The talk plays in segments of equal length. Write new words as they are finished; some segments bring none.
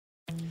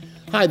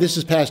Hi, this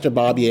is Pastor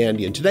Bob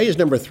Yandian, and today is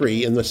number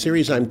 3 in the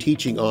series I'm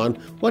teaching on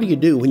what do you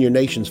do when your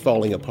nation's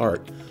falling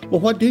apart? Well,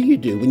 what do you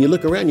do? When you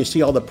look around, you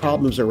see all the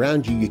problems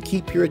around you, you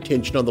keep your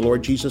attention on the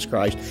Lord Jesus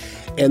Christ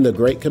and the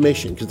Great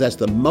Commission, because that's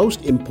the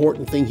most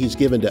important thing He's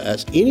given to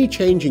us. Any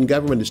change in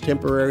government is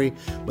temporary,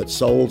 but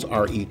souls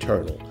are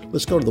eternal.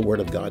 Let's go to the Word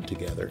of God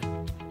together.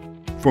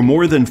 For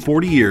more than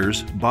 40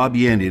 years, Bob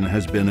Yandian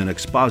has been an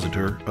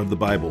expositor of the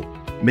Bible,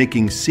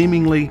 making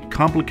seemingly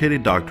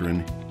complicated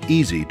doctrine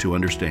easy to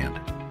understand.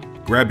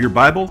 Grab your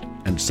Bible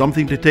and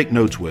something to take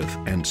notes with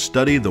and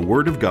study the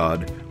Word of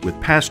God with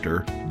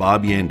Pastor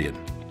Bob Yandian.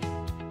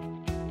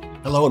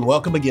 Hello and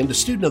welcome again to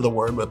Student of the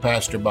Word with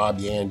Pastor Bob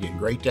Yandian.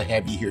 Great to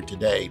have you here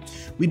today.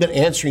 We've been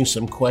answering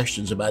some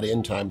questions about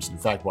end times. In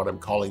fact, what I'm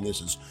calling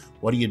this is,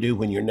 what do you do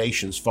when your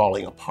nation's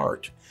falling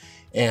apart?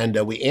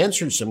 And we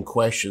answered some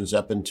questions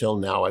up until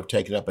now. I've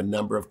taken up a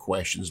number of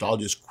questions. I'll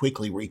just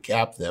quickly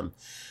recap them.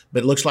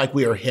 But it looks like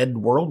we are headed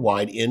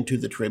worldwide into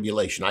the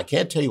tribulation. I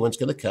can't tell you when it's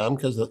going to come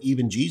because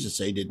even Jesus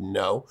said he didn't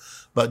know.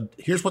 But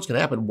here's what's going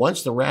to happen.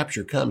 Once the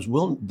rapture comes,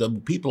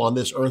 the people on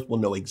this earth will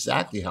know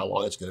exactly how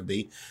long it's going to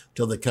be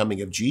till the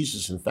coming of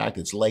Jesus. In fact,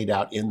 it's laid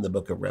out in the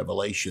book of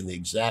Revelation, the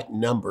exact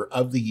number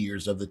of the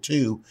years of the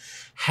two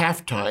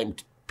halftime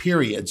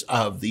periods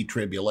of the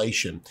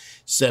tribulation,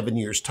 7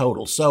 years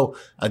total. So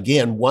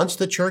again, once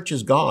the church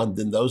is gone,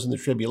 then those in the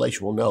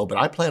tribulation will know. But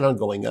I plan on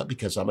going up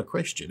because I'm a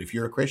Christian. If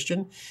you're a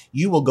Christian,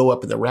 you will go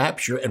up in the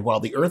rapture. And while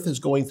the earth is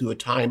going through a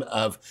time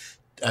of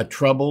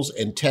troubles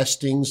and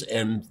testings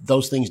and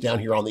those things down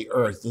here on the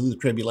earth through the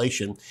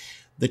tribulation,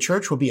 the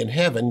church will be in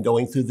heaven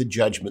going through the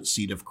judgment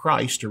seat of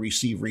Christ to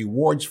receive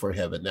rewards for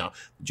heaven. Now,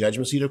 the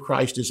judgment seat of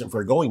Christ isn't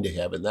for going to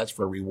heaven. That's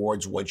for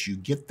rewards once you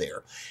get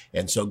there.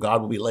 And so God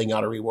will be laying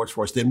out our rewards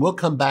for us. Then we'll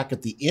come back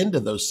at the end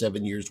of those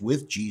 7 years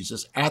with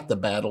Jesus at the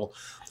battle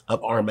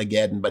of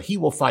Armageddon, but he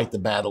will fight the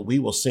battle. We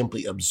will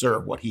simply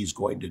observe what he's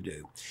going to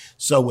do.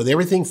 So with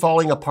everything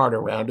falling apart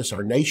around us,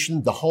 our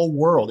nation, the whole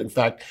world, in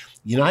fact,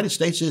 the United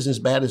States isn't as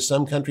bad as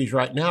some countries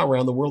right now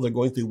around the world. They're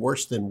going through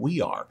worse than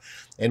we are.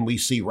 And we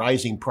see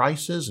rising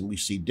prices and we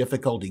see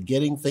difficulty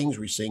getting things.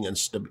 We're seeing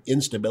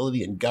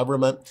instability in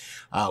government.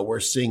 We're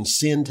seeing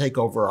sin take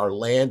over our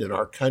land and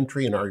our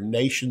country and our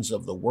nations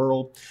of the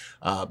world.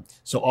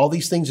 So all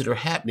these things that are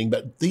happening,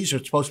 but these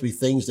are supposed to be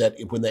things that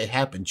when they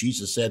happen,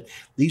 Jesus said,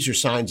 these are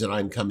signs that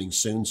I'm coming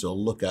soon. So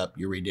look up,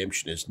 your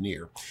redemption is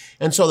near.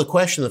 And so the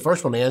question, the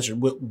first one I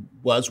answered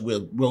was,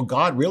 will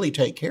God really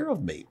take care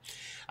of me?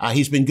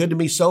 He's been good to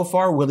me so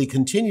far. Will he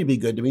continue to be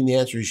good to me? And the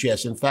answer is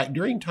yes. In fact,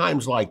 during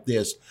times like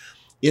this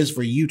is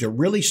for you to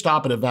really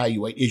stop and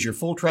evaluate, is your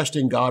full trust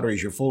in God or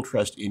is your full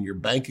trust in your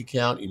bank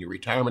account, in your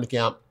retirement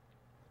account,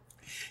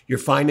 your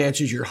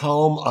finances, your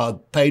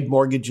home, paid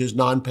mortgages,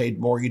 non-paid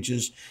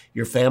mortgages,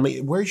 your family?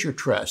 Where's your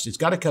trust? It's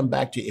got to come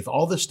back to, if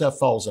all this stuff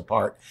falls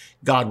apart,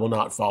 God will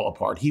not fall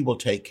apart. He will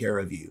take care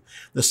of you.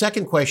 The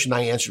second question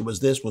I answered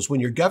was when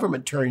your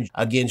government turns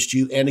against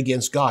you and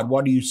against God,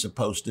 what are you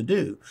supposed to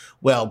do?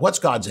 Well, what's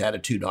God's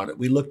attitude on it?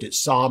 We looked at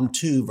Psalm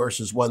 2,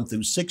 verses 1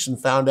 through 6 and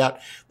found out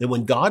that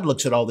when God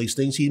looks at all these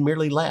things, he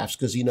merely laughs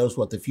because he knows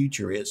what the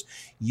future is.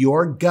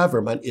 Your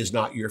government is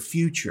not your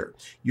future.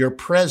 Your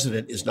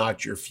president is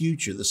not your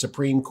future. The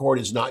Supreme Court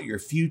is not your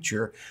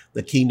future.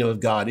 The kingdom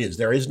of God is.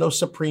 There is no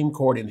Supreme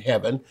Court in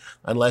heaven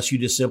unless you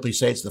just simply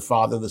say it's the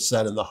Father, the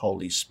Son, and the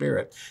Holy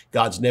Spirit.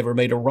 God's never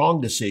made a wrong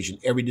decision.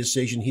 Every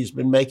decision he's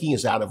been making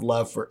is out of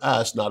love for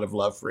us, not of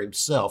love for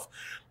himself.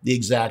 The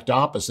exact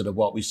opposite of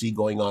what we see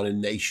going on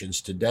in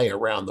nations today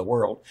around the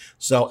world.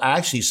 So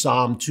actually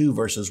Psalm 2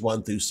 verses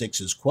 1 through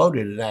 6 is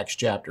quoted in Acts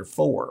chapter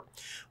 4.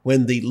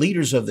 When the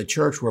leaders of the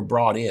church were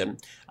brought in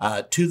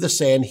to the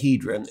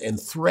Sanhedrin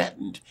and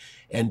threatened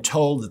and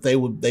told that they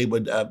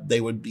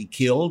would be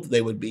killed,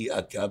 they would be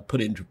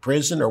put into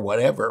prison or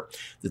whatever,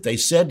 that they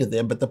said to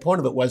them. But the point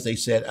of it was, they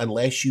said,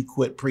 unless you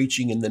quit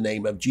preaching in the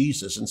name of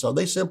Jesus. And so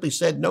they simply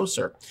said, no,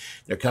 sir,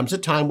 there comes a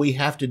time we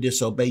have to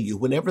disobey you.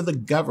 Whenever the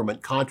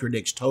government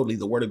contradicts totally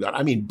the word of God,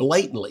 I mean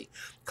blatantly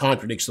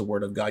contradicts the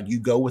word of God, you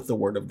go with the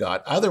word of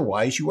God.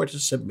 Otherwise, you are to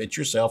submit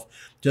yourself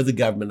to the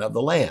government of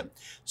the land.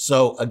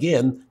 So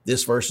again,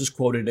 this verse is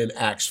quoted in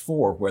Acts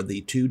 4, where the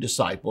two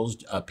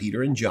disciples,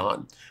 Peter and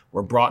John,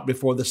 were brought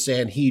before the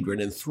Sanhedrin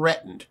and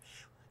threatened.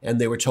 And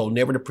they were told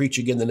never to preach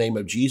again in the name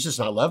of Jesus.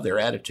 And I love their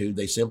attitude.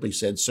 They simply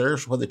said,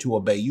 sirs, whether to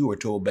obey you or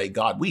to obey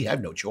God, we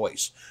have no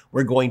choice.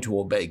 We're going to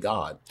obey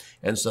God.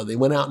 And so they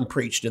went out and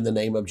preached in the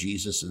name of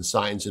Jesus, and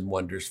signs and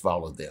wonders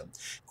followed them.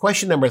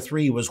 Question number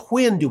 3 was,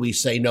 when do we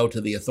say no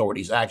to the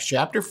authorities? Acts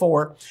chapter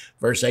 4,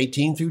 verse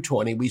 18 through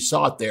 20, we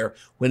saw it there.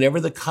 Whenever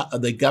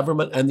the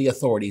government and the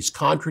authorities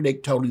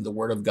contradict totally the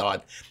word of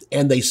God,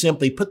 and they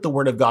simply put the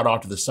word of God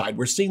off to the side.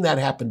 We're seeing that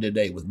happen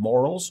today with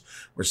morals.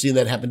 We're seeing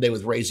that happen today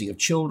with raising of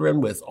children,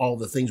 with all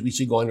the things we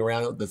see going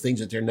around, the things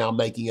that they're now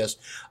making us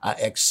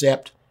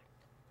accept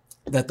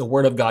that the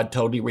word of God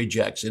totally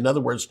rejects. In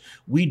other words,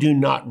 we do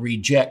not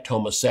reject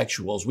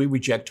homosexuals. We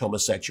reject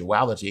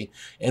homosexuality,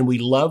 and we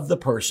love the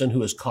person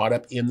who is caught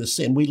up in the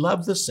sin. We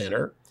love the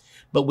sinner,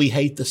 but we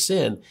hate the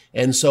sin.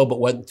 And so, but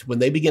when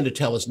they begin to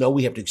tell us, no,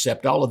 we have to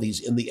accept all of these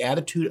in the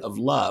attitude of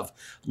love,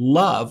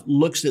 love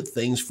looks at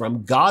things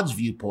from God's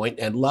viewpoint,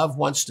 and love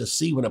wants to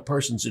see when a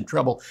person's in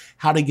trouble,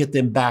 how to get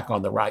them back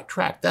on the right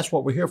track. That's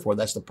what we're here for.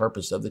 That's the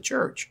purpose of the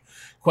church.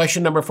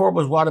 Question number 4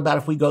 was, what about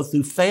if we go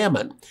through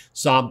famine?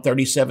 Psalm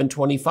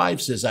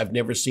 37:25 says, I've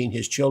never seen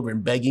his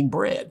children begging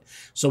bread.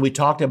 So we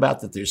talked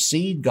about that there's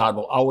seed. God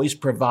will always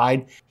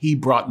provide. He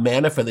brought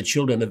manna for the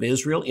children of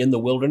Israel in the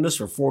wilderness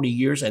for 40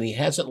 years, and he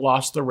hasn't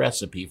lost the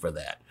recipe for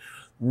that.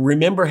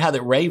 Remember how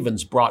the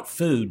ravens brought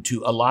food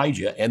to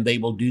Elijah, and they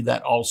will do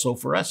that also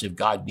for us. If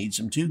God needs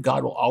them to,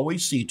 God will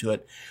always see to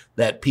it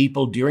that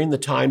people during the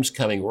times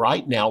coming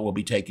right now will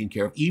be taken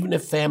care of, even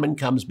if famine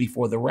comes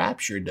before the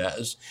rapture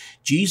does.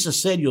 Jesus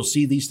said, you'll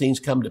see these things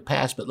come to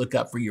pass, but look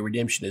up, for your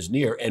redemption is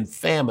near, and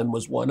famine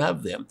was one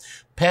of them.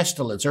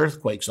 Pestilence,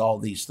 earthquakes, all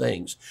these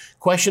things.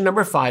 Question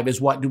number 5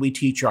 is, what do we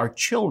teach our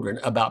children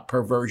about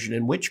perversion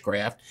and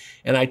witchcraft?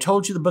 And I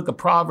told you the book of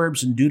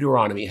Proverbs and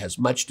Deuteronomy has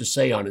much to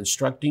say on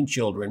instructing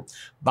children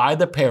by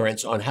the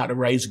parents on how to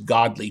raise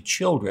godly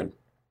children.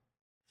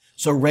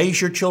 So raise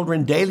your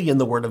children daily in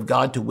the Word of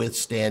God to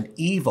withstand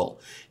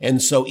evil.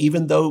 And so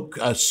even though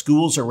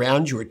schools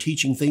around you are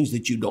teaching things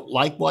that you don't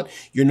like,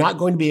 you're not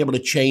going to be able to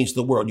change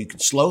the world. You can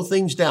slow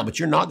things down, but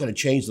you're not going to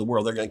change the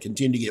world. They're going to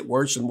continue to get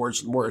worse and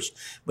worse and worse.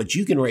 But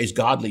you can raise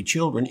godly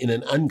children in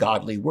an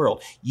ungodly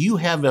world. You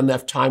have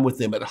enough time with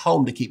them at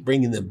home to keep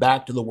bringing them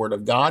back to the Word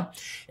of God.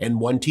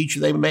 And one teacher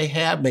they may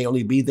have may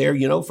only be there,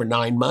 for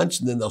 9 months,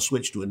 and then they'll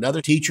switch to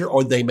another teacher,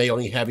 or they may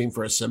only have him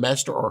for a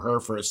semester or her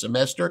for a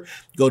semester,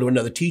 go to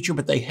another teacher,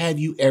 but they have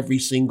you every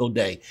single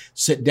day.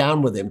 Sit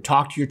down with them,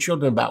 talk to your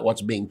children about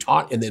what's being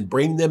taught, and then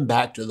bring them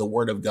back to the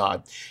Word of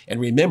God.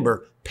 And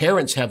remember,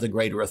 parents have the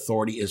greater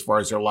authority as far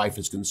as their life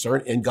is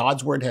concerned, and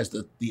God's Word has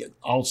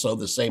also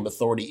the same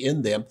authority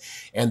in them,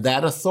 and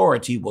that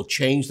authority will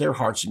change their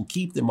hearts and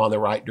keep them on the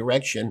right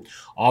direction.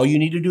 All you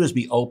need to do is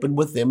be open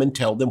with them and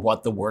tell them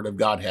what the Word of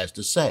God has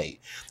to say.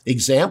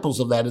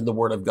 Examples of that in the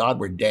Word of God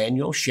were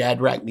Daniel,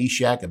 Shadrach,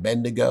 Meshach,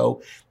 Abednego.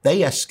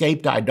 They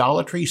escaped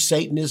idolatry,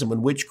 Satanism,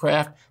 and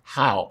witchcraft.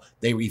 How?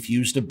 They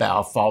refused to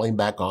bow, falling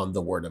back on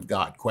the Word of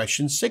God.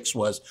 Question 6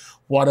 was,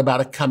 what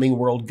about a coming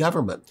world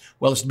government?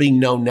 Well, it's being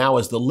known now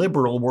as the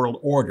liberal world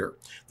order.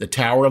 The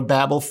Tower of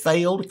Babel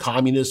failed.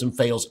 Communism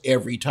fails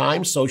every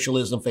time.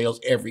 Socialism fails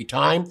every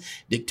time.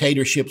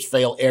 Dictatorships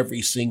fail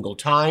every single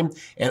time,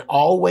 and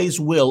always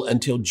will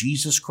until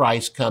Jesus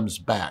Christ comes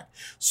back.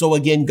 So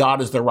again,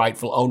 God is the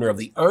rightful owner of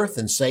the earth,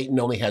 and Satan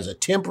only has a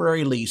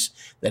temporary lease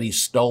that he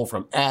stole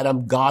from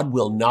Adam. God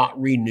will not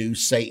renew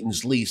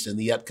Satan's lease in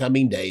the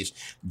upcoming days.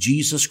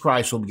 Jesus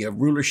Christ will give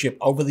rulership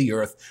over the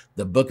earth.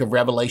 The book of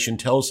Revelation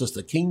tells us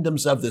the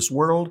kingdoms of this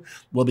world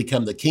will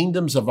become the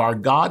kingdoms of our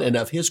God and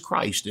of his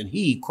Christ, and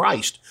he,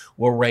 Christ,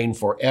 will reign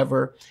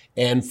forever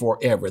and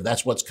forever.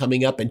 That's what's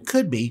coming up, and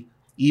could be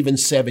even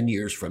 7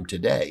 years from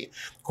today.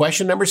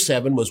 Question number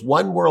 7 was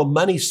one world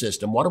money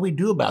system. What do we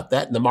do about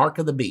that in the mark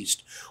of the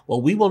beast?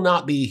 Well, we will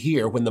not be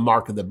here when the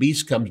mark of the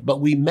beast comes, but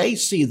we may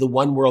see the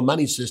one world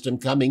money system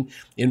coming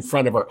in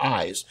front of our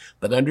eyes.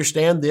 But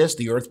understand this,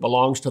 the earth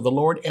belongs to the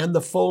Lord and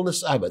the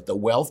fullness of it. The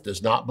wealth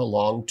does not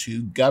belong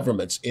to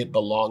governments. It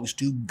belongs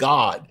to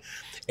God.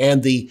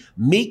 And the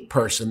meek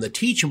person, the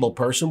teachable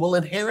person, will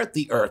inherit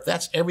the earth.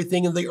 That's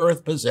everything the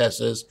earth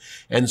possesses.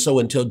 And so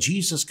until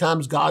Jesus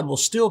comes, God will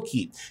still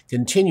keep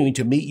continuing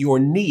to meet your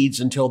needs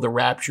until the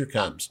rapture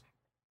comes.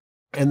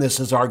 And this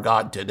is our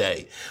God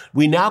today.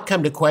 We now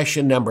come to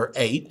question number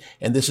 8,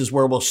 and this is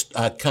where we'll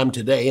come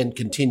today and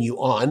continue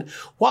on.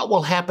 What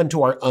will happen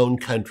to our own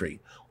country?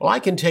 Well, I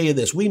can tell you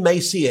this. We may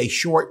see a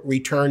short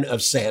return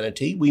of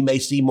sanity. We may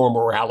see more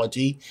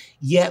morality,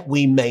 yet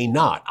we may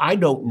not. I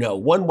don't know,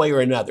 one way or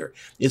another.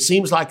 It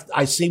seems like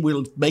I see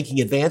we're making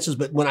advances,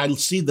 but when I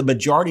see the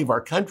majority of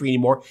our country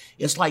anymore,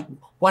 it's like,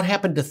 what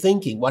happened to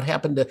thinking? What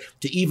happened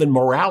to even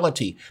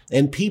morality?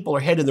 And people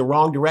are headed in the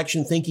wrong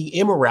direction, thinking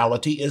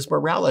immorality is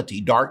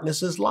morality.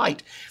 Darkness is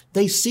light.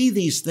 They see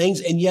these things,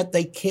 and yet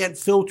they can't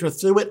filter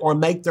through it or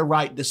make the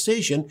right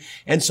decision.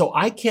 And so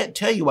I can't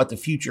tell you what the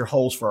future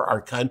holds for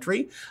our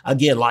country.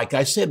 Again, like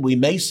I said, we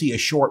may see a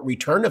short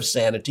return of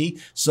sanity,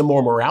 some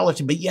more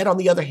morality, but yet on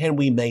the other hand,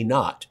 we may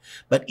not.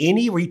 But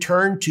any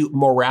return to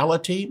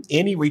morality,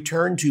 any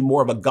return to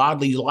more of a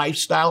godly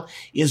lifestyle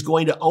is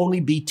going to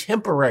only be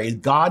temporary.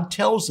 God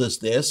tells us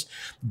this.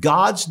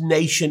 God's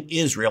nation,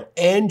 Israel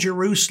and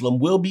Jerusalem,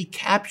 will be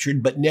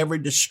captured but never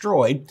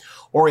destroyed,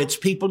 or its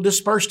people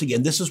dispersed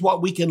again. This is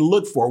what we can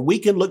look for. We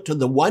can look to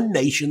the one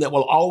nation that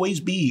will always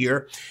be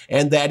here,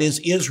 and that is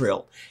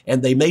Israel.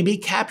 And they may be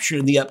captured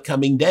in the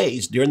upcoming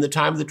days. during the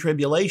time of the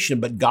tribulation,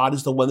 but God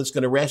is the one that's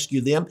going to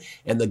rescue them,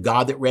 and the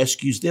God that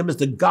rescues them is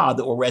the God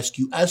that will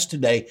rescue us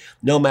today,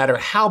 no matter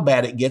how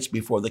bad it gets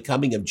before the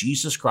coming of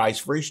Jesus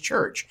Christ for his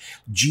church.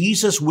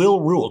 Jesus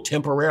will rule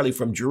temporarily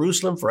from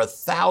Jerusalem for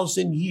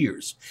 1,000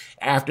 years.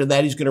 After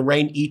that, he's going to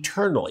reign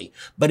eternally.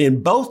 But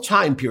in both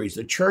time periods,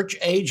 the church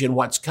age and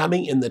what's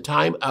coming in the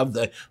time of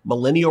the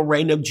millennial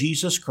reign of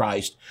Jesus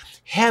Christ,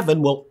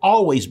 heaven will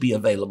always be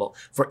available.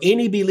 For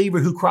any believer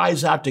who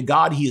cries out to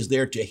God, he is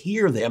there to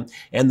hear them,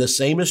 and the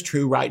same is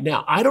true right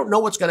now. I don't know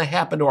what's going to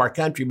happen to our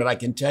country, but I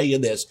can tell you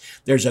this.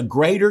 There's a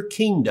greater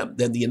kingdom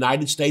than the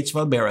United States of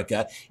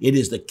America. It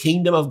is the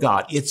kingdom of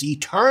God. It's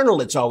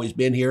eternal. It's always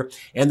been here,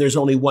 and there's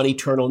only one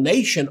eternal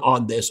nation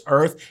on this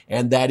earth,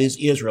 and that is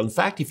Israel. In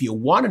fact, if you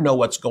want to know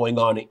what's going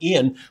on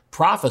in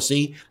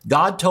prophecy,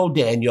 God told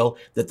Daniel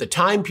that the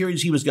time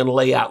periods he was going to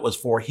lay out was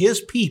for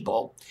his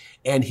people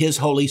and his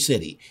holy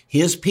city.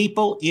 His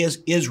people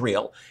is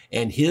Israel,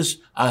 and his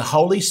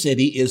holy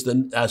city is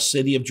the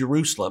city of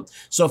Jerusalem.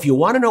 So if you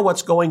want to know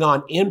what's going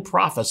on in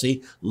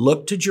prophecy,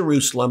 look to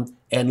Jerusalem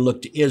and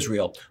look to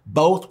Israel.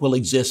 Both will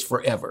exist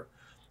forever.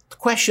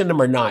 Question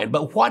number 9,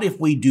 but what if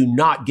we do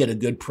not get a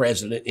good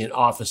president in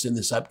office in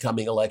this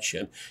upcoming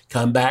election?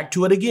 Come back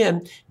to it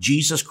again.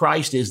 Jesus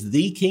Christ is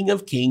the King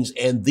of Kings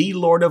and the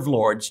Lord of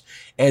Lords,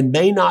 and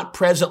may not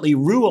presently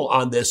rule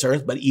on this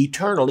earth, but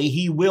eternally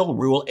he will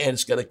rule, and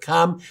it's going to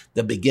come.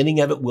 The beginning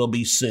of it will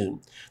be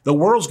soon. The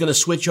world's going to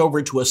switch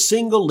over to a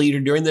single leader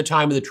during the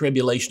time of the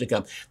tribulation to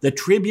come. The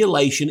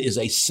tribulation is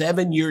a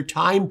 7-year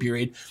time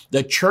period.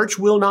 The church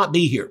will not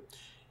be here.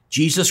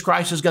 Jesus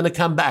Christ is going to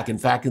come back. In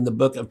fact, in the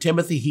book of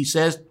Timothy, he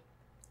says,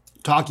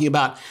 talking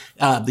about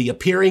the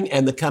appearing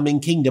and the coming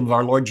kingdom of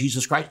our Lord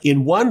Jesus Christ.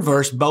 In one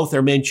verse, both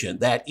are mentioned.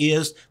 That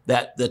is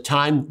that the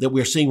time that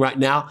we're seeing right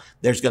now,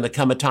 there's going to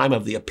come a time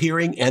of the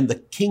appearing and the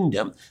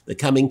kingdom, the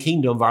coming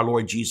kingdom of our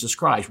Lord Jesus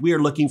Christ. We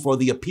are looking for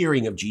the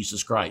appearing of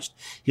Jesus Christ.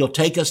 He'll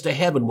take us to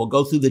heaven. We'll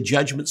go through the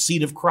judgment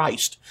seat of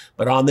Christ.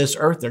 But on this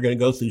earth, they're going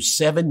to go through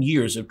 7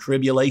 years of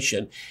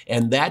tribulation.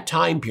 And that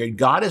time period,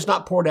 God has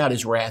not poured out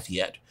his wrath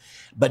yet.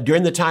 But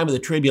during the time of the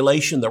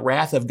tribulation, the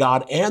wrath of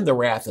God and the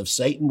wrath of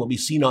Satan will be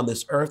seen on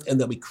this earth, and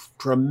there'll be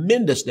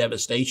tremendous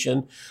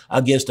devastation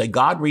against a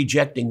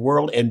God-rejecting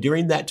world. And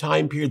during that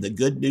time period, the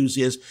good news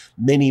is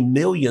many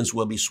millions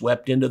will be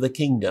swept into the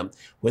kingdom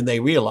when they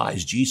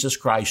realize Jesus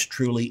Christ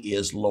truly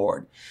is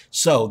Lord.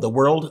 So the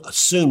world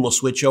soon will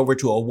switch over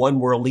to a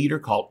one-world leader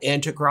called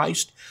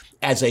Antichrist.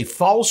 As a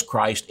false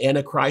Christ,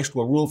 Antichrist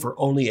will rule for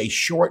only a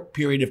short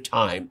period of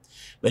time.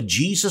 But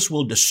Jesus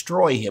will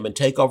destroy him and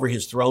take over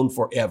his throne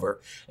forever.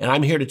 And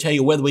I'm here to tell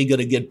you, whether we get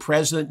a good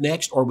president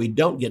next or we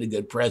don't get a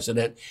good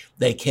president,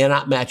 they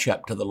cannot match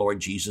up to the Lord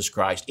Jesus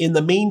Christ. In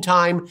the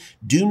meantime,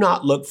 do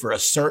not look for a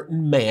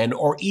certain man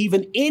or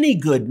even any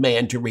good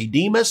man to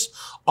redeem us.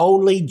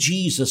 Only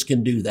Jesus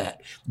can do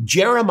that.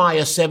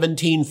 Jeremiah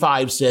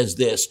 17:5 says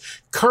this,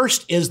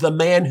 "Cursed is the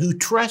man who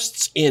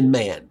trusts in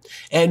man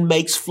and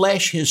makes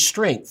flesh his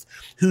strength,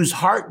 whose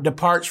heart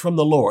departs from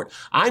the Lord."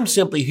 I'm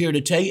simply here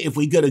to tell you, if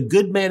we get a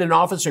good man in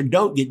office or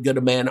don't get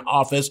good man in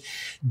office,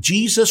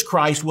 Jesus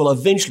Christ will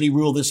eventually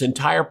rule this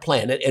entire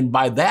planet. And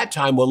by that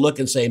time, we'll look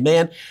and say,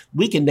 man,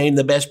 we can name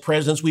the best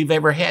presidents we've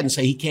ever had and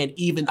say he can't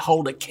even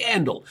hold a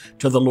candle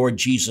to the Lord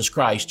Jesus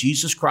Christ.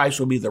 Jesus Christ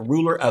will be the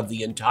ruler of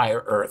the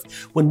entire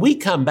earth. When we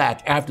come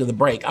back after the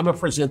break, I'm going to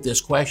present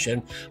this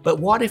question, but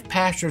what if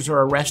pastors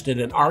are arrested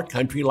in our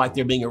country like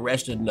they're being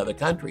arrested in other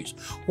countries?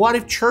 What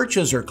if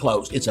churches are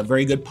closed? It's a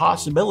very good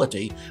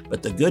possibility,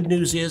 but the good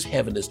news is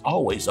heaven is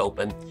always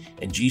open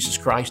and Jesus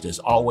Christ is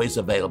always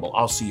available.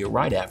 I'll see you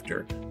right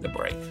after the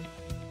break.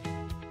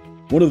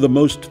 One of the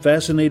most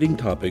fascinating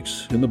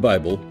topics in the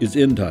Bible is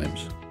end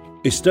times.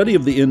 A study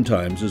of the end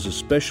times is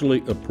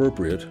especially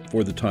appropriate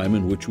for the time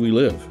in which we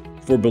live.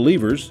 For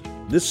believers,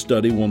 this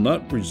study will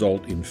not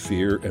result in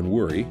fear and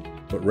worry,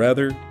 but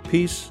rather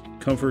peace,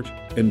 comfort,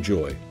 and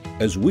joy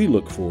as we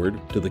look forward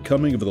to the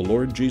coming of the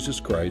Lord Jesus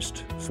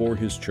Christ for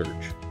his church.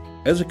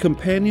 As a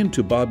companion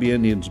to Bob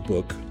Yandian's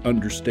book,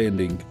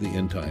 Understanding the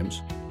End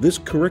Times, this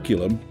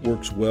curriculum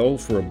works well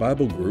for a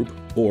Bible group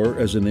or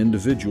as an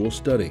individual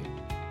study.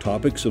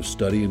 Topics of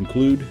study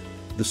include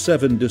the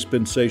 7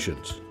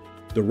 dispensations,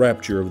 the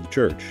rapture of the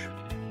church,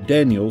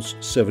 Daniel's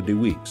 70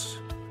 weeks,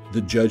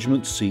 the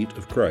judgment seat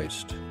of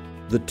Christ,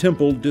 the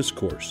temple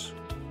discourse,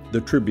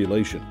 the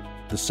tribulation,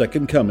 the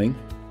second coming,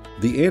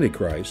 the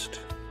Antichrist,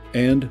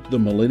 and the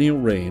millennial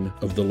reign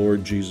of the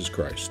Lord Jesus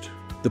Christ.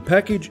 The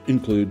package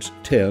includes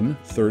 10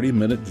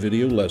 30-minute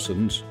video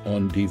lessons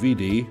on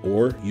DVD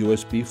or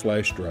USB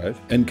flash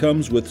drive and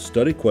comes with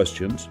study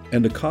questions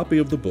and a copy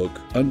of the book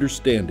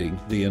Understanding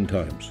the End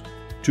Times.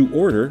 To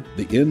order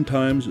the End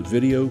Times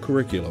video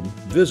curriculum,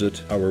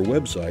 visit our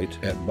website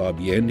at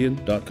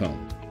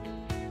bobyandian.com.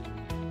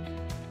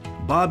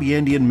 Bob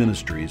Yandian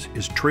Ministries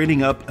is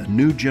training up a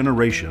new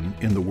generation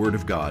in the Word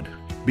of God.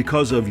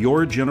 Because of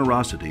your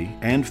generosity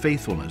and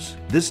faithfulness,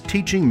 this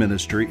teaching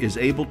ministry is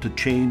able to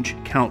change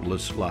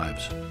countless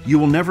lives. You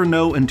will never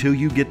know until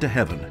you get to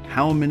heaven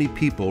how many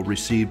people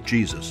received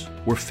Jesus,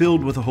 were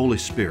filled with the Holy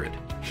Spirit,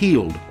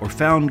 healed, or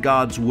found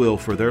God's will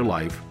for their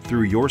life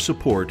through your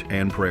support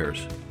and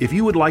prayers. If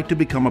you would like to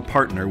become a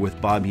partner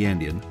with Bob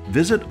Yandian,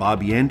 visit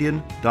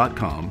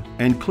bobyandian.com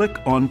and click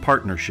on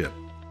Partnership.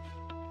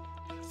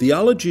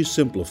 Theology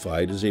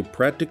Simplified is a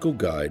practical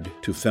guide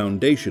to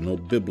foundational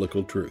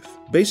biblical truth.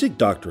 Basic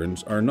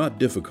doctrines are not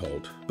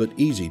difficult, but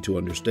easy to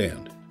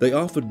understand. They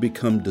often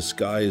become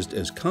disguised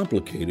as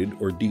complicated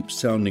or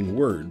deep-sounding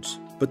words,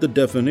 but the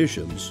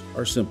definitions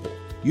are simple.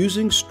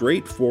 Using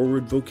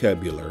straightforward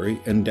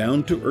vocabulary and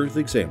down-to-earth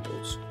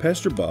examples,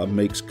 Pastor Bob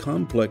makes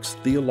complex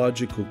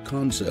theological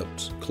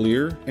concepts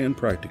clear and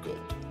practical.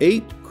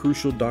 8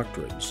 crucial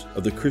doctrines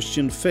of the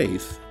Christian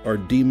faith are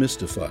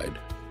demystified: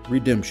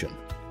 redemption,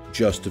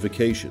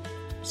 justification,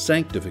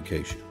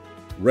 sanctification,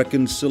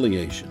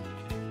 reconciliation,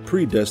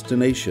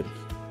 predestination,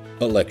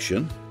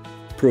 election,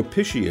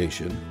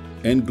 propitiation,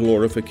 and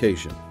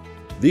glorification.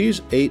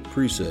 These 8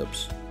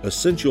 precepts,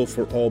 essential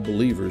for all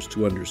believers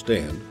to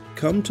understand,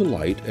 come to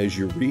light as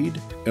you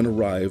read and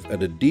arrive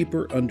at a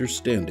deeper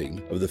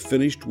understanding of the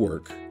finished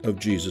work of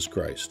Jesus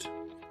Christ.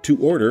 To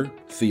order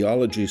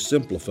Theology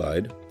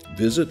Simplified,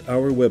 visit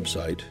our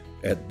website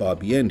at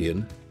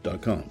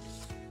bobyandian.com.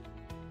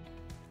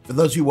 For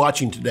those of you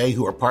watching today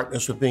who are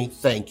partners with me,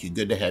 thank you.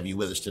 Good to have you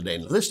with us today.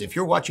 And listen, if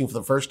you're watching for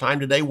the first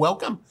time today,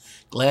 welcome.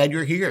 Glad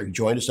you're here.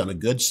 Join us on a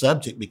good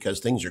subject because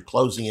things are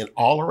closing in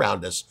all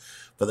around us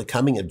for the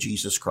coming of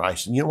Jesus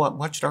Christ. And you know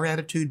what should our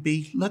attitude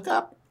be? Look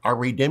up. Our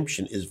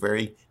redemption is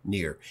very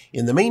near.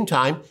 In the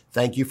meantime,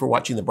 thank you for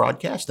watching the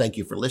broadcast. Thank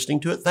you for listening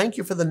to it. Thank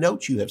you for the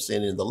notes you have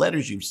sent in, the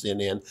letters you've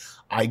sent in.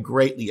 I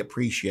greatly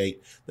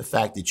appreciate the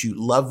fact that you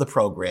love the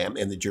program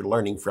and that you're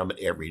learning from it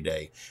every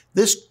day.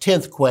 This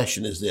 10th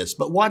question is this: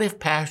 but what if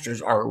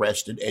pastors are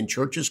arrested and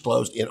churches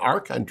closed in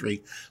our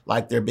country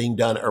like they're being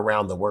done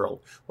around the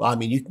world? Well, I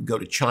mean, you can go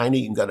to China,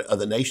 you can go to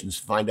other nations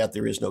and find out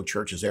there is no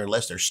churches there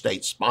unless they're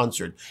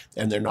state-sponsored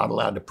and they're not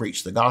allowed to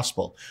preach the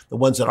gospel. The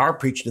ones that are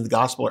preaching the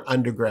gospel are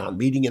underground,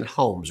 meeting in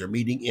homes or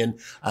meeting in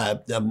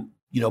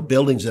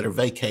buildings that are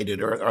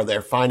vacated, or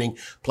they're finding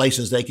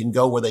places they can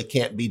go where they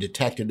can't be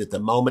detected at the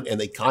moment,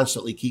 and they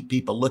constantly keep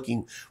people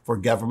looking for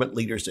government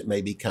leaders that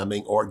may be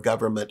coming or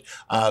government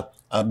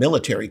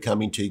military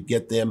coming to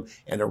get them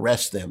and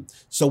arrest them.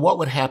 So what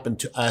would happen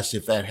to us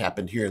if that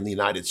happened here in the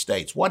United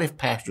States? What if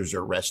pastors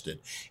are arrested?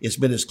 It's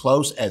been as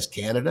close as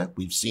Canada.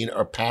 We've seen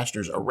our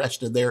pastors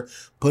arrested there,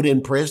 put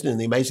in prison,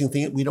 and the amazing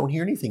thing, we don't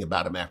hear anything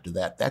about them after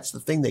that. That's the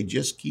thing. They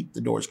just keep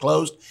the doors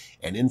closed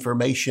and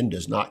information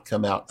does not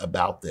come out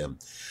about them.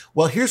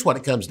 Well, here's what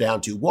it comes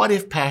down to. What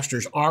if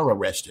pastors are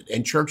arrested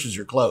and churches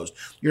are closed?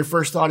 Your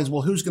first thought is,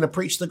 well, who's going to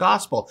preach the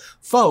gospel?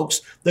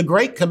 Folks, the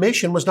Great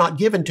Commission was not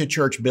given to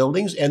church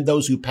buildings and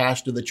those who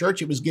pastor the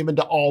church. It was given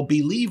to all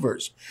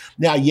believers.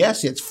 Now,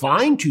 yes, it's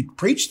fine to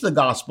preach the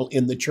gospel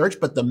in the church,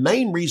 but the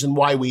main reason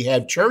why we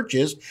have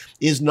churches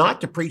is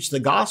not to preach the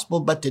gospel,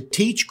 but to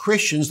teach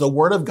Christians the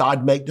word of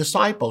God, make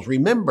disciples.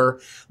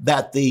 Remember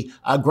that the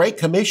Great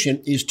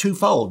Commission is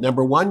twofold.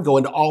 Number one, go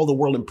into all the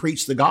world and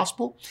preach the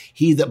gospel.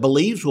 He that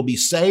believes will be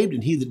saved,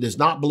 and he that does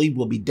not believe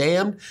will be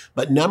damned.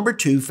 But number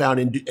two, found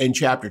in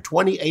chapter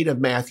 28 of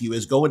Matthew,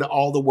 is go into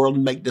all the world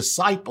and make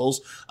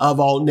disciples of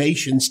all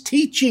nations,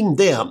 teaching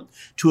them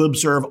to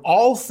observe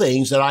all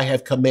things that I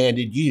have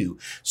commanded you.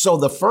 So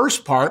the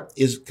first part of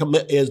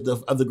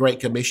the Great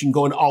Commission,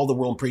 go into all the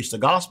world and preach the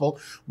gospel,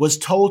 was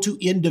told to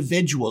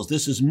individuals.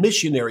 This is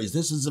missionaries.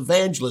 This is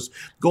evangelists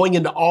going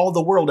into all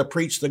the world to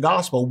preach the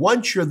gospel.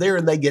 Once you're there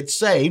and they get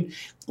saved,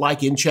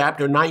 like in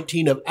chapter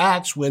 19 of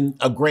Acts, when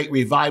a great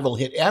revival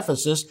hit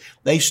Ephesus,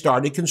 they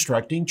started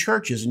constructing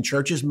churches, and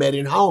churches met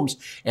in homes.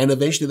 And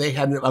eventually they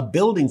had a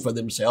building for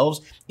themselves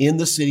in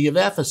the city of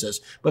Ephesus.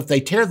 But if they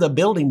tear the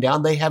building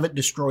down, they haven't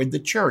destroyed the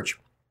church.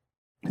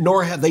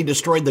 Nor have they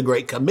destroyed the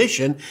Great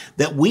Commission,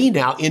 that we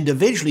now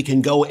individually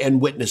can go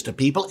and witness to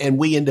people, and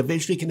we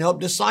individually can help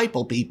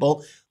disciple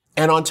people.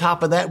 And on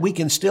top of that, we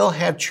can still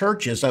have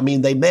churches. I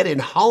mean, they met in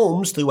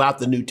homes throughout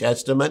the New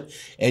Testament,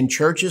 and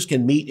churches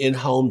can meet in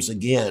homes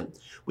again.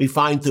 We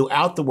find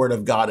throughout the Word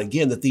of God,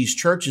 again, that these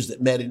churches that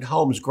met in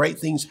homes, great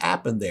things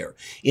happened there.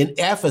 In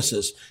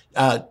Ephesus,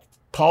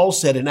 Paul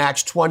said in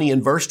Acts 20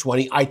 and verse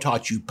 20, I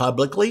taught you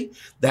publicly.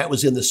 That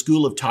was in the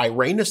school of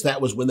Tyrannus.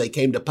 That was when they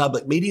came to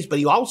public meetings. But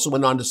he also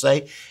went on to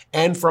say,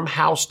 and from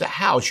house to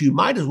house. You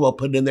might as well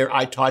put in there,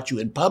 I taught you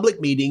in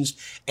public meetings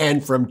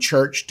and from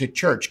church to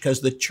church,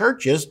 because the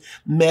churches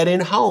met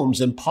in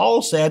homes. And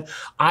Paul said,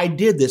 I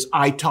did this.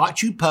 I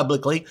taught you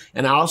publicly,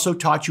 and I also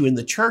taught you in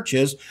the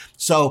churches.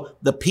 So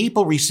the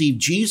people received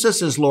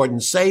Jesus as Lord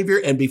and Savior.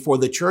 And before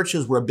the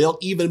churches were built,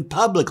 even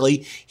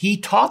publicly, he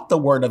taught the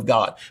Word of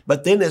God.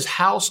 But then as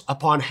house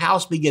upon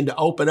house began to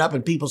open up,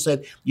 and people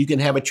said, you can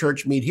have a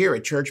church meet here,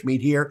 a church meet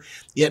here.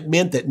 It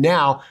meant that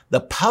now the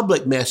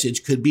public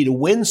message could be to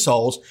win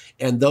souls,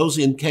 and those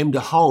came to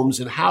homes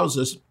and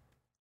houses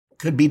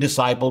could be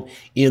discipled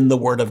in the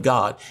Word of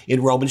God.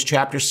 In Romans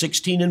chapter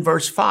 16 and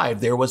verse 5,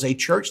 there was a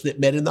church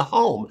that met in the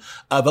home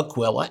of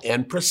Aquila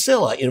and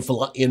Priscilla. In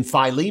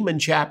Philemon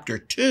chapter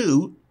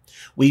 2,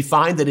 We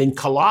find that in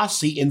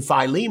Colossae, in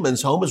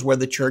Philemon's home is where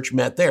the church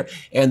met there.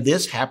 And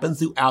this happened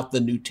throughout the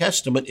New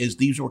Testament, as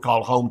these were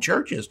called home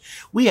churches.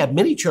 We have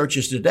many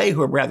churches today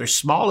who are rather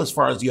small as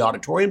far as the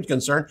auditorium is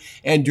concerned.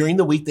 And during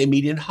the week, they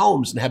meet in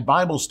homes and have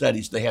Bible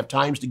studies. They have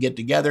times to get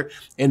together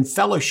and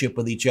fellowship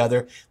with each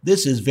other.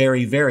 This is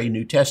very, very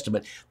New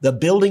Testament. The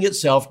building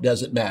itself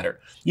doesn't matter.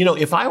 You know,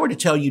 if I were to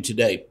tell you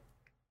today,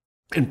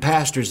 and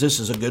pastors, this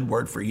is a good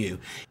word for you.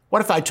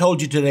 What if I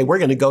told you today we're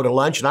going to go to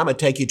lunch and I'm going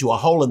to take you to a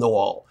hole in the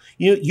wall?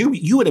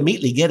 You would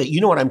immediately get it. You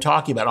know what I'm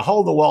talking about. A hole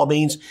in the wall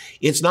means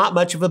it's not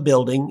much of a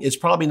building. It's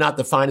probably not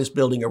the finest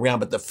building around,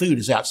 but the food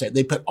is outside.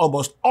 They put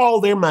almost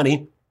all their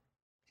money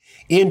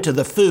into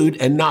the food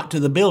and not to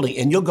the building.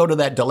 And you'll go to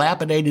that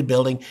dilapidated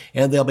building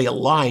and there'll be a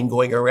line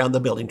going around the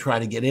building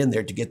trying to get in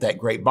there to get that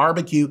great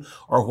barbecue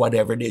or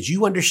whatever it is.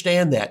 You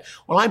understand that.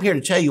 Well, I'm here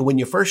to tell you, when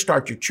you first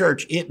start your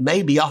church, it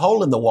may be a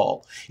hole in the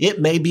wall.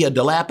 It may be a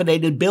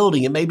dilapidated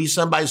building. It may be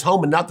somebody's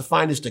home and not the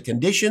finest of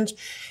conditions.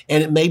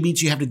 And it may be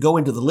that you have to go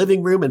into the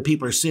living room and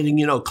people are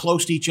sitting,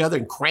 close to each other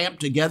and cramped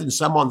together and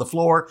some on the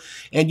floor.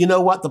 And you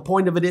know what? The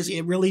point of it is,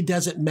 it really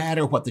doesn't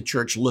matter what the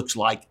church looks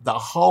like. The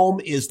home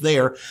is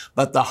there,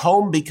 but the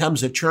home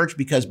becomes a church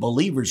because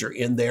believers are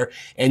in there,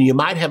 and you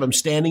might have them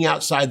standing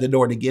outside the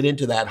door to get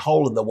into that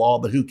hole in the wall,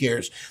 but who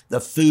cares? The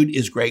food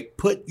is great.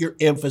 Put your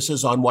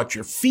emphasis on what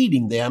you're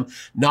feeding them,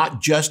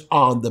 not just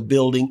on the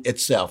building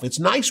itself. It's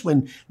nice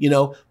when,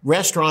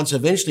 restaurants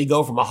eventually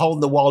go from a hole in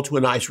the wall to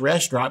a nice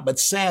restaurant, but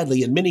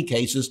sadly, in many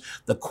cases,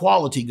 the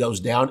quality goes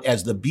down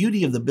as the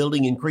beauty of the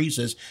building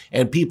increases,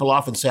 and people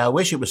often say, I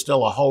wish it was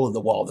still a hole in the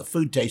wall. The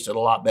food tasted a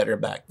lot better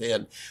back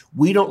then.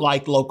 We don't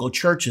like local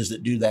churches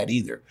that do that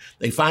either.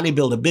 They finally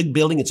build a big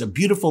building. It's a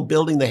beautiful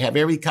building. They have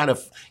every kind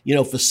of,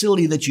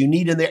 facility that you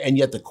need in there, and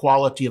yet the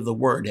quality of the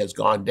word has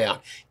gone down.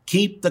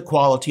 Keep the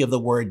quality of the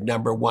word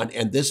number one.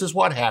 And this is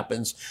what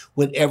happens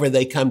whenever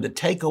they come to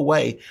take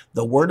away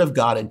the word of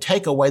God and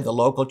take away the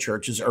local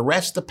churches,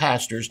 arrest the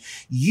pastors.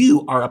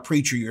 You are a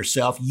preacher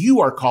yourself.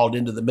 You are called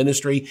into the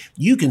ministry.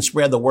 You can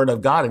spread the word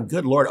of God, and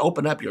good Lord,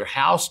 open up your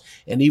house.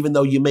 And even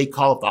though you may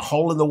call it the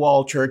hole in the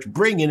wall church,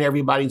 bring in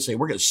everybody and say,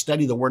 we're going to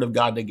study the word of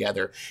God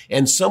together.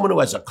 And someone who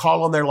has a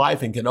call on their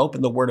life and can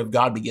open the word of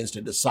God begins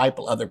to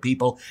disciple other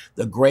people.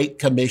 The Great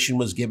Commission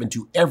was given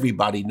to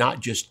everybody, not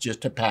just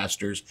to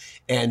pastors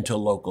and to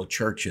local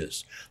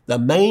churches. The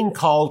main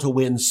call to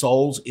win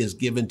souls is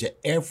given to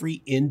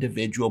every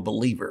individual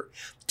believer,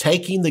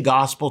 taking the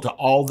gospel to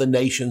all the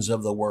nations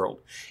of the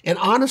world. And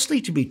honestly,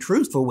 to be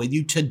truthful with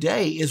you,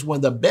 today is one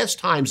of the best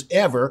times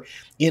ever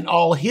in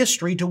all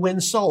history to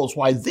win souls.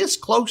 Why, this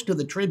close to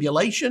the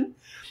tribulation,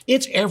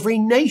 it's every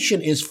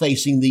nation is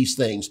facing these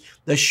things,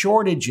 the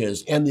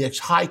shortages and the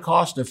high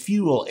cost of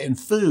fuel and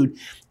food,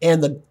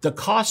 and the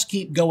costs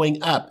keep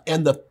going up,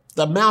 and the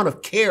amount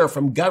of care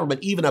from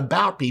government, even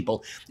about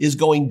people, is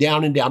going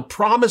down and down.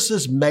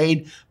 Promises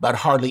made, but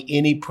hardly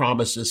any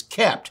promises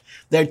kept.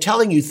 They're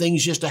telling you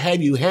things just to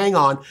have you hang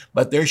on,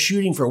 but they're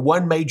shooting for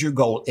one major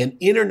goal: an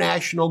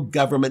international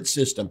government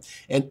system,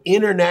 an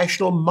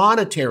international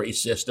monetary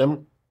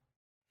system,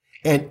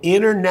 an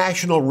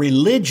international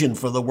religion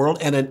for the world,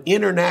 and an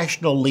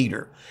international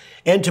leader.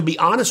 And to be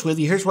honest with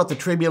you, here's what the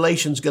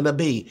tribulation's going to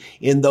be.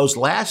 In those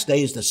last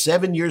days, the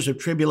 7 years of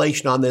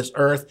tribulation on this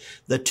earth,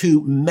 the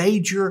two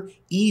major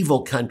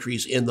evil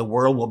countries in the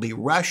world will be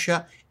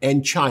Russia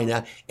and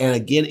China. And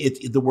again,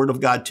 the Word of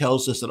God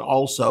tells us that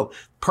also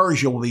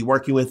Persia will be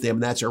working with them.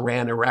 That's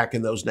Iran, Iraq,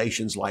 and those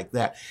nations like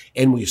that.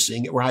 And we're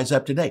seeing it rise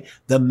up today.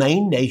 The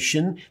main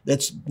nations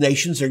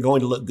that are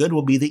going to look good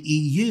will be the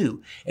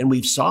EU. And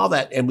we've saw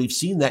that, and we've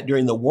seen that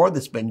during the war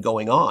that's been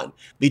going on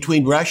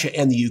between Russia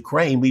and the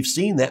Ukraine. We've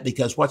seen that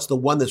because what's the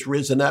one that's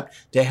risen up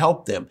to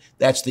help them?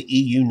 That's the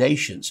EU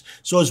nations.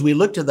 So as we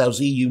look to those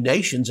EU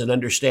nations and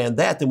understand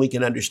that, then we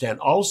can understand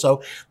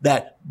also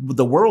that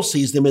the world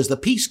sees them as the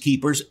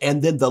peacekeepers,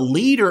 and then the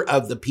leader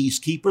of the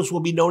peacekeepers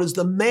will be known as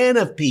the man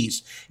of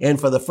peace. And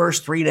for the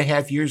first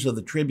 3.5 years of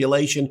the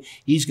tribulation,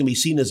 he's going to be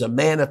seen as a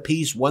man of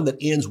peace, one that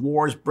ends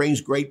wars,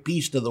 brings great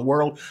peace to the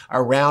world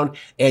around,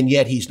 and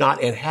yet he's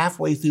not. And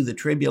halfway through the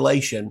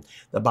tribulation,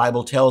 the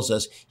Bible tells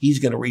us he's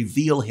going to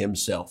reveal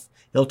himself.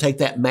 He'll take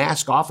that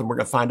mask off, and we're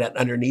going to find out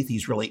underneath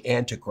he's really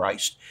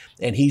Antichrist.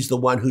 And he's the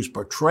one who's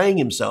portraying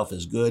himself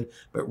as good,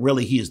 but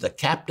really he is the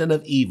captain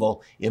of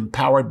evil,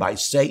 empowered by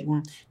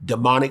Satan,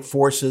 demonic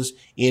forces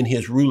in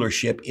his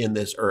rulership in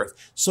this earth.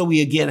 So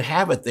we again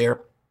have it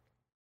there.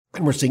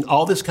 And we're seeing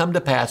all this come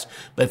to pass.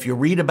 But if you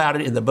read about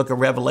it in the book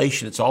of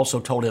Revelation, it's also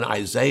told in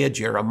Isaiah,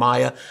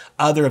 Jeremiah,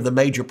 other of the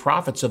major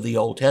prophets of the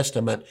Old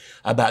Testament,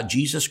 about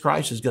Jesus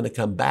Christ is going to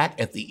come back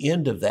at the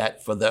end of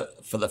that for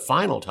the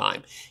final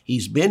time.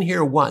 He's been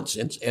here once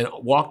and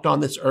walked on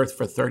this earth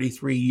for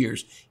 33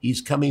 years.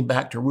 He's coming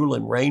back to rule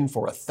and reign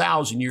for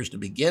 1,000 years to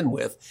begin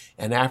with,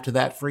 and after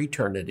that for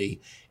eternity.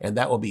 And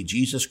that will be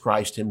Jesus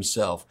Christ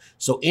himself.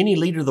 So any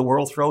leader the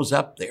world throws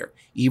up there,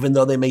 even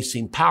though they may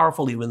seem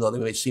powerful, even though they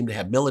may seem to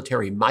have military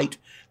might,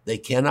 they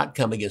cannot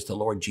come against the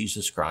Lord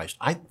Jesus Christ.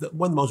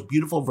 One of the most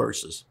beautiful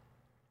verses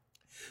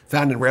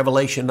Found in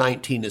Revelation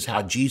 19 is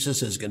how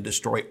Jesus is going to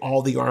destroy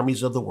all the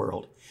armies of the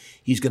world.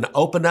 He's going to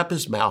open up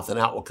his mouth and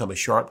out will come a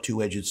sharp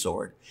two-edged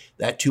sword.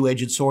 That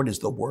two-edged sword is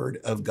the word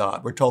of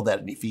God. We're told that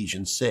in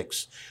Ephesians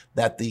 6,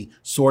 that the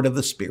sword of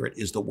the Spirit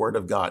is the word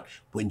of God.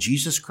 When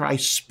Jesus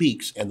Christ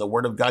speaks and the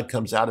word of God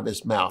comes out of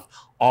his mouth,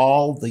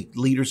 all the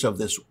leaders of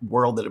this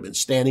world that have been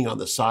standing on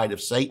the side of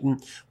Satan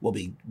will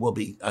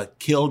be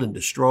killed and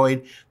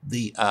destroyed.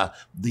 The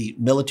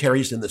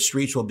militaries in the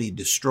streets will be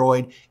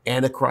destroyed.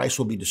 Antichrist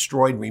will be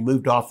destroyed and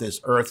removed off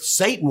this earth.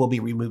 Satan will be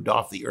removed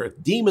off the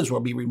earth. Demons will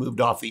be removed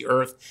off the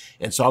earth.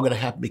 And it's all going to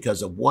happen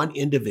because of one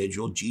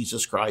individual,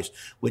 Jesus Christ,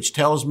 which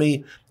tells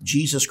me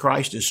Jesus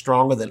Christ is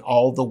stronger than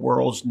all the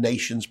world's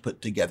nations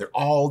put together,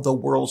 all the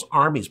world's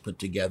armies put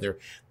together.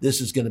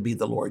 This is going to be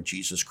the Lord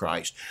Jesus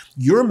Christ.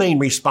 Your main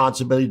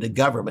responsibility to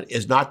government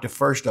is not to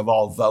first of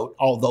all vote,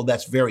 although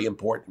that's very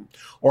important,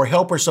 or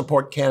help or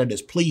support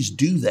candidates. Please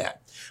do that.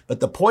 But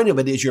the point of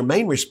it is your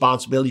main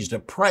responsibility is to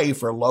pray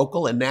for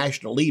local and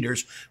national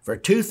leaders for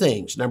two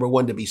things. Number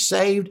one, to be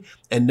saved,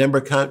 and number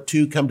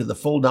two, come to the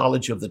full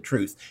knowledge of the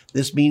truth.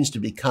 This means to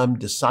become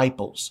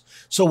disciples.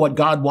 So what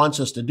God wants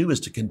us to do is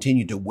to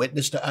continue to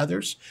witness to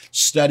others,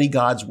 study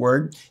God's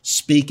word,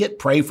 speak it,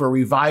 pray for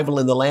revival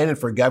in the land and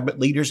for government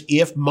leaders.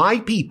 If my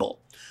people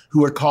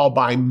who are called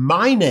by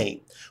my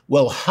name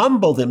will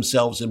humble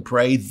themselves and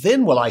pray,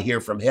 then will I hear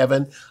from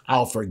heaven.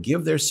 I'll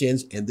forgive their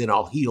sins and then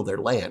I'll heal their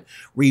land.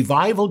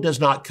 Revival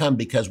does not come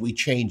because we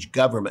change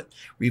government.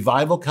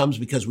 Revival comes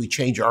because we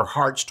change our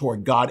hearts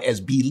toward God as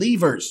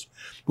believers.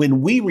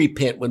 When we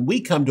repent, when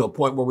we come to a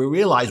point where we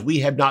realize we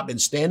have not been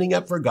standing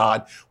up for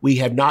God, we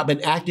have not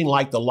been acting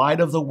like the light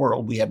of the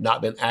world, we have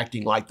not been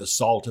acting like the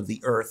salt of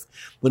the earth.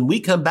 When we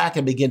come back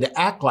and begin to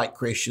act like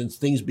Christians,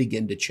 things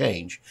begin to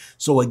change.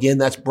 So again,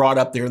 that's brought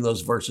up there in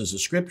those verses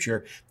of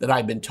scripture that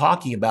I've been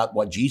talking about,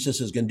 what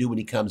Jesus is going to do when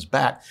he comes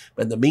back.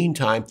 But in the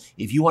meantime,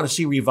 if you want to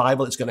see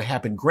revival, it's going to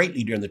happen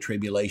greatly during the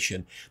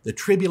tribulation. The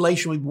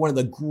tribulation will be one of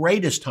the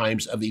greatest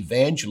times of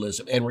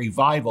evangelism and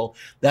revival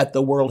that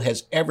the world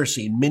has ever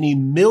seen. Many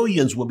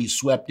millions will be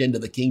swept into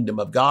the kingdom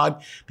of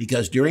God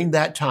because during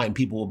that time,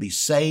 people will be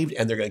saved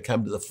and they're going to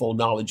come to the full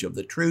knowledge of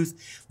the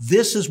truth.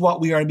 This is what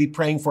we are to be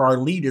praying for our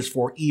leaders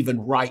for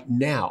even right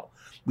now.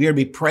 We are to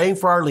be praying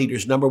for our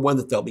leaders, number one,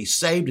 that they'll be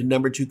saved, and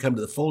number two, come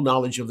to the full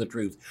knowledge of the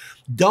truth.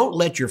 Don't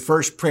let your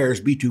first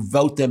prayers be to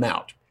vote them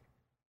out.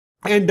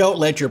 And don't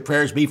let your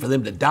prayers be for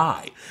them to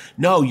die.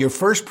 No, your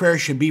first prayer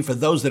should be for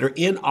those that are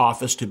in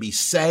office to be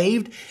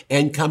saved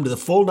and come to the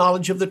full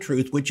knowledge of the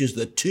truth, which is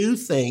the two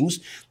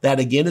things that,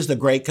 again, is the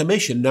Great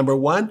Commission. Number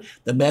one,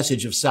 the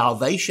message of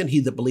salvation.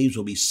 He that believes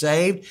will be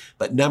saved.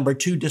 But number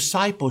two,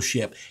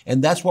 discipleship.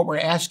 And that's what we're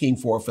asking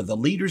for the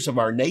leaders of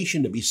our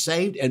nation to be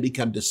saved and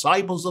become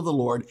disciples of the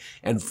Lord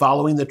and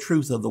following the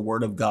truth of the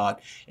Word of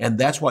God. And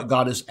that's what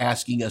God is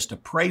asking us to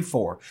pray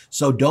for.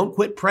 So don't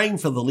quit praying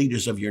for the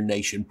leaders of your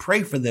nation.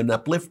 Pray for them.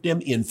 Uplift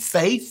them in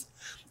faith,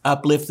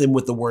 uplift them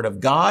with the word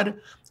of God,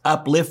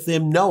 uplift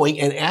them knowing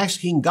and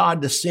asking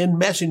God to send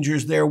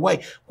messengers their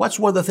way. What's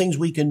one of the things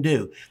we can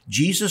do?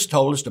 Jesus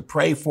told us to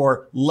pray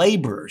for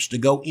laborers to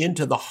go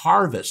into the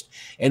harvest,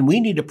 and we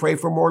need to pray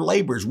for more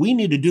laborers. We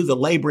need to do the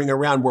laboring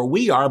around where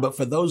we are, but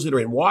for those that are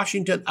in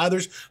Washington,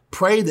 others,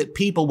 pray that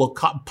people will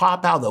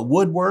pop out of the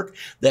woodwork,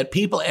 that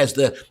people,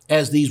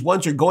 as these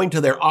ones are going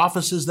to their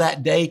offices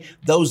that day,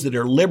 those that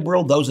are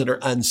liberal, those that are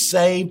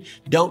unsaved,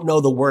 don't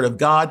know the word of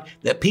God,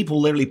 that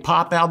people literally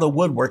pop out of the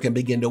woodwork and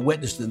begin to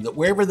witness to them, that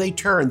wherever they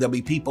turn, there'll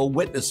be people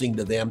witnessing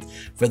to them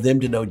for them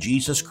to know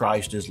Jesus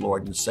Christ as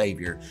Lord and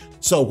Savior.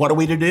 So what are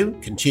we to do?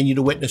 Continue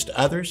to witness to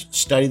others,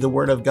 study the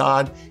word of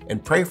God,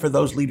 and pray for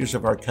those leaders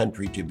of our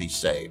country to be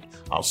saved.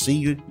 I'll see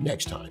you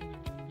next time.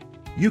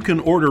 You can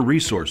order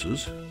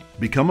resources,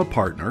 become a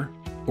partner,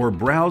 or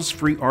browse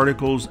free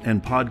articles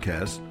and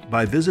podcasts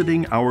by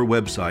visiting our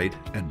website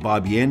at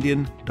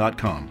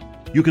bobyandian.com.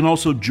 You can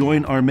also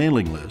join our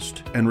mailing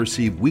list and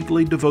receive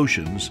weekly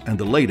devotions and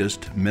the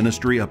latest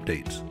ministry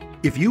updates.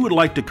 If you would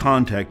like to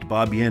contact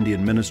Bob Yandian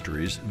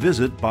Ministries,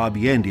 visit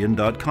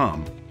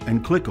bobyandian.com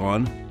and click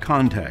on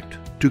Contact.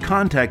 To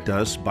contact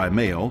us by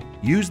mail,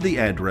 use the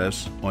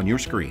address on your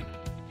screen.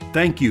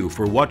 Thank you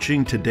for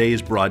watching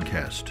today's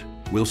broadcast.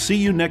 We'll see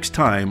you next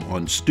time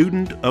on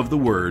Student of the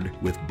Word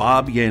with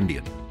Bob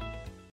Yandian.